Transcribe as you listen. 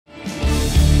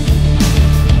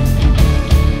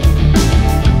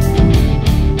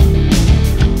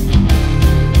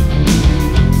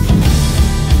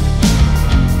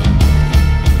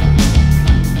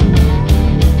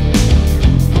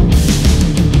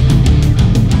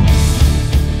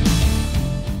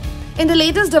In the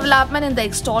latest development in the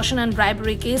extortion and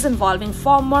bribery case involving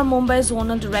former Mumbai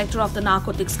Zonal Director of the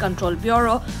Narcotics Control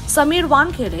Bureau, Sameer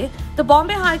Wankhede, the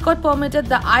Bombay High Court permitted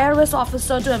the IRS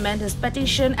officer to amend his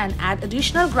petition and add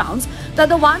additional grounds that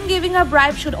the one giving a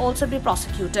bribe should also be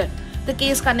prosecuted. The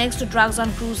case connects to drugs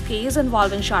on cruise case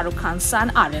involving Shah Rukh Khan's son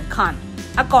Aryan Khan.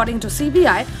 According to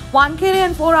CBI, Wankhede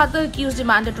and 4 other accused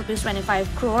demanded ₹25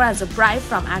 crore as a bribe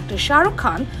from actor Shah Rukh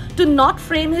Khan to not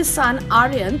frame his son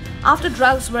Aryan after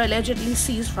drugs were allegedly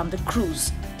seized from the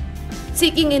cruise.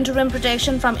 Seeking interim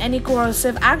protection from any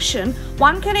coercive action,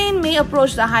 Wankhede in May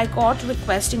approached the High Court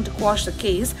requesting to quash the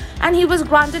case, and he was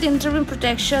granted interim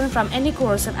protection from any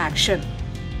coercive action.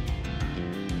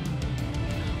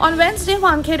 On Wednesday,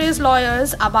 Wankhede's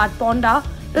lawyers Abad Ponda,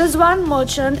 Rizwan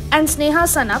Merchant and Sneha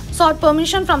Sanak sought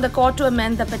permission from the court to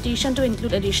amend the petition to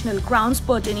include additional grounds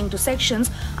pertaining to sections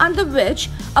under which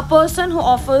a person who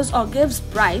offers or gives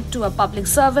bribe to a public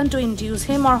servant to induce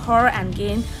him or her and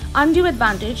gain undue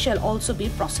advantage shall also be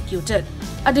prosecuted.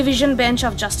 A division bench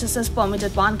of justices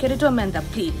permitted Wankhede to amend the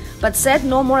plea, but said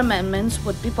no more amendments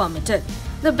would be permitted.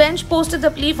 The bench posted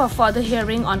the plea for further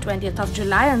hearing on 20th of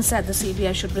July and said the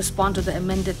CBI should respond to the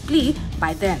amended plea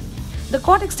by then. The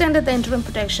court extended the interim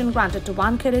protection granted to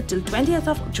Wankhede till 20th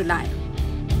of July.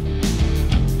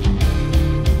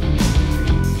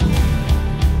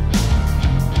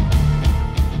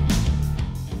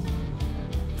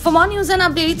 For more news and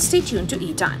updates, stay tuned to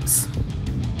ETimes.